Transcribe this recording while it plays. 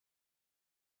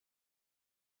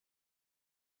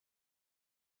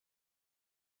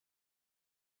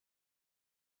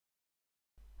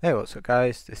Hey, what's up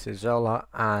guys, this is Zola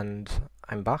and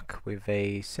I'm back with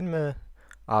a Cinema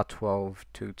R12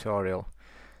 tutorial.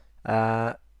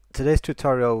 Uh, Today's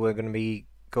tutorial we're going to be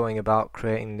going about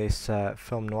creating this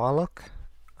film noir look.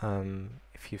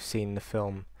 If you've seen the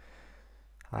film,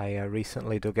 I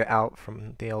recently dug it out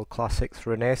from the old classics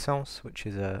Renaissance, which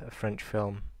is a French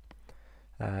film.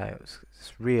 It's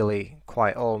really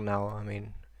quite old now. I mean,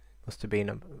 it must have been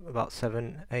about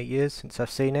 7-8 years since I've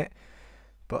seen it.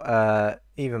 But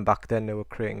even back then they were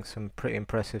creating some pretty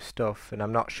impressive stuff, and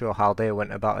I'm not sure how they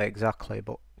went about it exactly,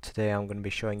 but today I'm going to be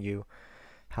showing you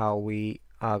how we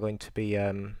are going to be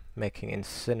making in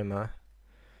cinema.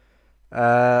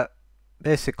 Uh,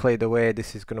 Basically the way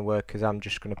this is going to work is I'm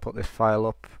just going to put this file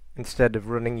up. Instead of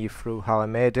running you through how I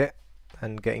made it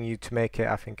and getting you to make it,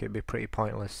 I think it'd be pretty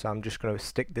pointless, so I'm just going to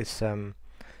stick this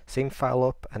scene file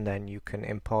up, and then you can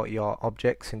import your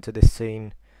objects into this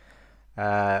scene.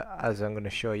 As I'm going to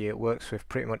show you, it works with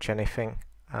pretty much anything.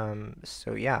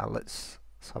 So yeah, let's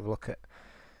have a look at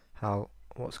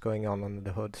what's going on under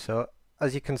the hood. So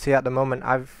as you can see at the moment,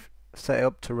 I've set it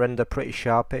up to render pretty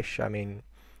sharpish. I mean,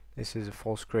 this is a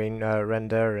full screen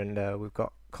render, and we've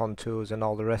got contours and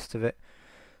all the rest of it,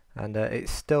 and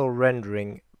it's still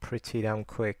rendering pretty damn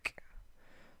quick.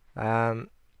 Also,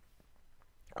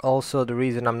 the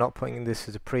reason I'm not putting this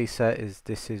as a preset is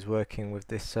this is working with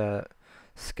this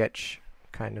sketch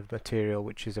kind of material,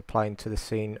 which is applying to the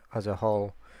scene as a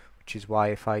whole, which is why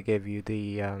if I gave you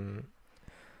the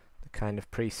kind of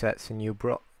presets and you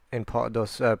imported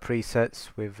those presets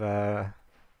with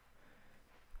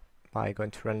by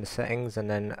going to render settings and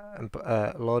then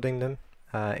loading them,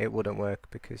 it wouldn't work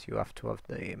because you have to have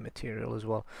the material as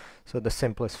well. So the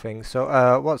simplest thing.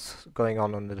 So what's going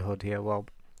on under the hood here? Well,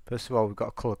 first of all, we've got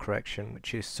a color correction,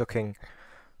 which is sucking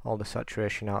all the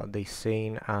saturation out of the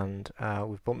scene, and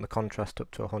we've bumped the contrast up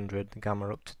to 100, the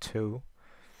gamma up to 2,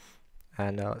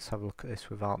 and let's have a look at this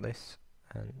without this,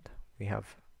 and we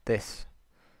have this.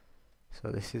 So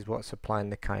this is what's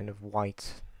applying the kind of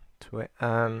white to it.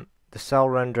 The cell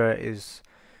renderer is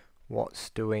what's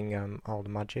doing all the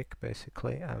magic,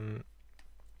 basically. At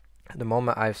the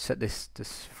moment I've set this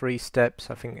 3 steps.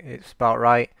 I think it's about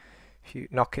right. If you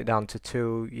knock it down to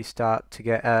 2, you start to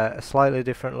get a slightly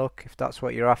different look. If that's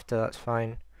what you're after, that's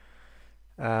fine.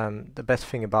 The best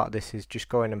thing about this is just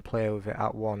go in and play with it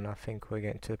at 1. I think we're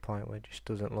getting to the point where it just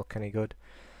doesn't look any good.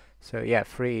 So yeah,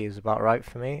 3 is about right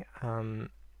for me. I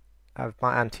have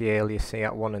my anti-aliasing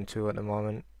at 1 and 2 at the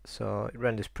moment, so it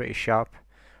renders pretty sharp,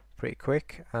 pretty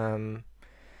quick.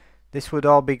 This would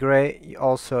all be great.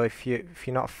 Also, if you're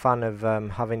not a fan of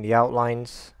having the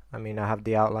outlines, I mean, I have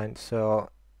the outlines, so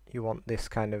you want this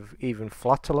kind of even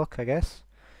flatter look, I guess.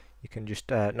 You can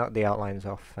just knock the outlines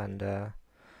off, and that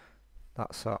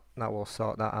will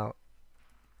sort that out.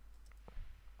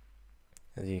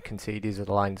 As you can see, these are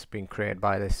the lines being created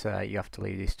by this. You have to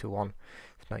leave these to 1.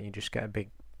 If not, you just get a big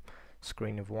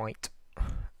screen of white.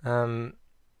 Now,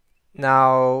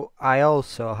 I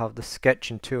also have the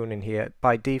sketch and tune in here.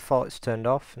 By default, it's turned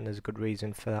off, and there's a good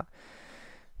reason for that.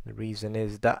 The reason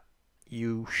is that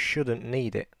you shouldn't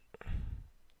need it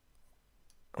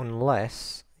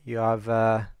unless you have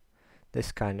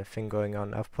this kind of thing going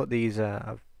on. I've put these,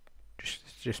 I've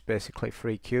just basically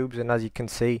 3 cubes, and as you can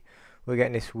see, we're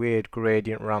getting this weird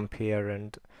gradient ramp here,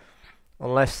 and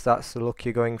unless that's the look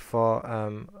you're going for,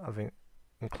 I've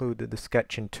included the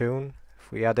sketch and tune.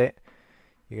 If we add it,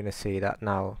 you're going to see that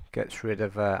now gets rid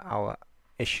of our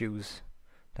issues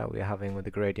that we're having with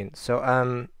the gradient. So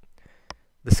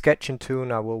the sketch and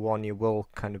tune, I will warn you, will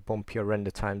kind of bump your render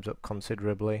times up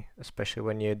considerably, especially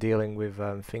when you're dealing with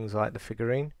things like the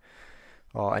figurine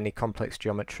or any complex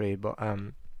geometry, but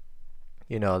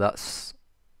you know, that's,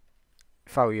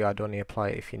 if I were you, I'd only apply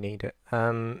it if you need it.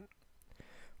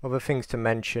 Other things to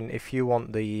mention, if you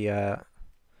want the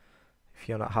if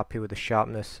you're not happy with the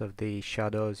sharpness of the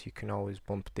shadows, you can always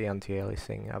bump the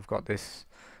anti-aliasing. I've got this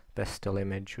best still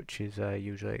image, which is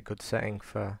usually a good setting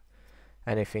for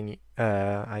anything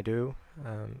I do,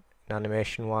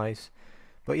 animation wise.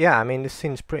 But yeah, I mean, this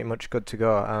scene's pretty much good to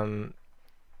go.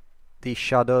 These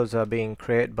shadows are being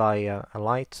created by a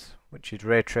light, which is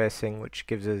ray tracing, which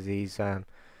gives us these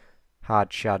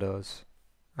hard shadows,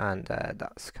 and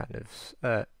that's kind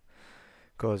of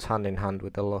goes hand in hand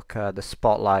with the look. The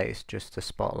spotlight is just a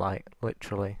spotlight,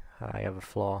 literally. I have a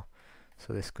flaw,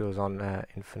 so this goes on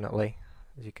infinitely,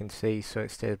 as you can see, so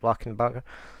it stays black in the background.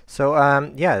 So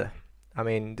yeah, I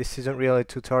mean, this isn't really a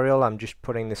tutorial, I'm just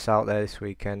putting this out there this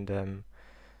weekend.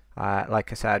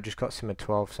 Like I said, I've just got Cinema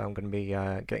 12, so I'm going to be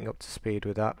getting up to speed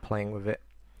with that, playing with it,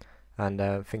 and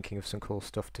thinking of some cool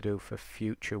stuff to do for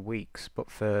future weeks. But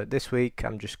for this week,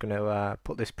 I'm just going to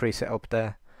put this preset up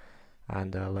there,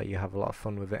 and let you have a lot of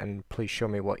fun with it. And please show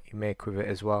me what you make with it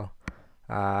as well.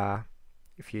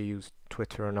 If you use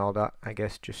Twitter and all that, I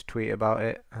guess just tweet about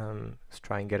it. Let's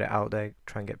try and get it out there,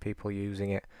 try and get people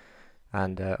using it.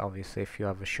 And obviously if you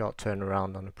have a short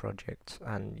turnaround on a project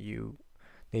and you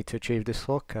need to achieve this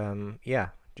look, yeah,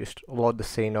 just load the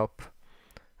scene up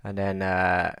and then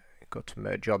go to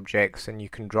merge objects, and you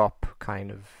can drop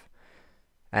kind of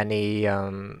any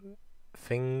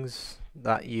things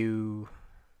that you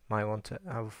might want to.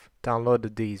 I've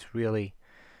downloaded these really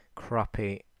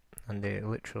crappy, and they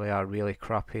literally are really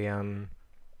crappy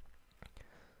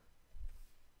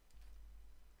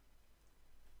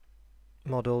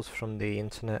models from the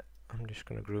internet. I'm just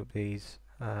going to group these,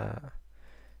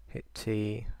 hit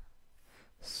T,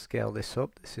 scale this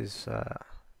up. This is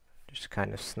just a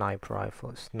kind of sniper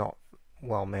rifle. It's not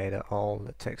well made at all,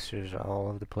 the textures are all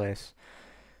over the place,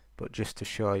 but just to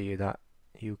show you that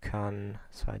you can,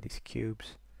 inside these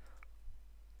cubes,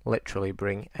 literally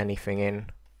bring anything in,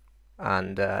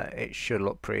 and it should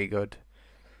look pretty good.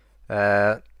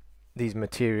 These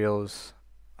materials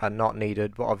are not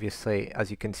needed, but obviously as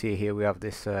you can see here we have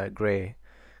this grey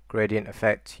gradient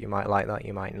effect. You might like that,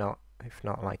 you might not. If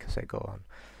not, like I said, go on,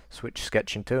 switch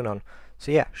sketch and tune on.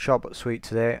 So yeah, short but sweet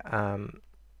today.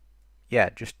 Yeah,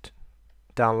 just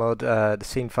download the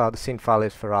scene file. The scene file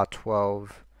is for R12.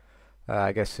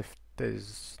 I guess if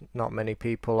there's not many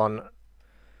people on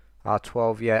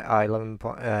R12 yet,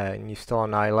 and you're still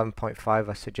on I11.5,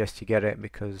 I suggest you get it,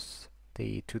 because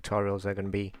the tutorials are going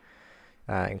to be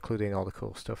including all the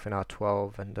cool stuff in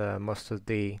R12, and most of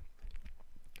the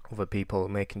other people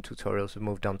making tutorials have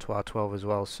moved on to R12 as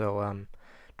well, so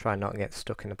try not to get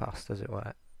stuck in the past, as it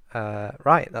were.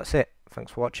 Right, that's it.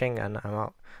 Thanks for watching, and I'm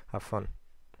out. Have fun.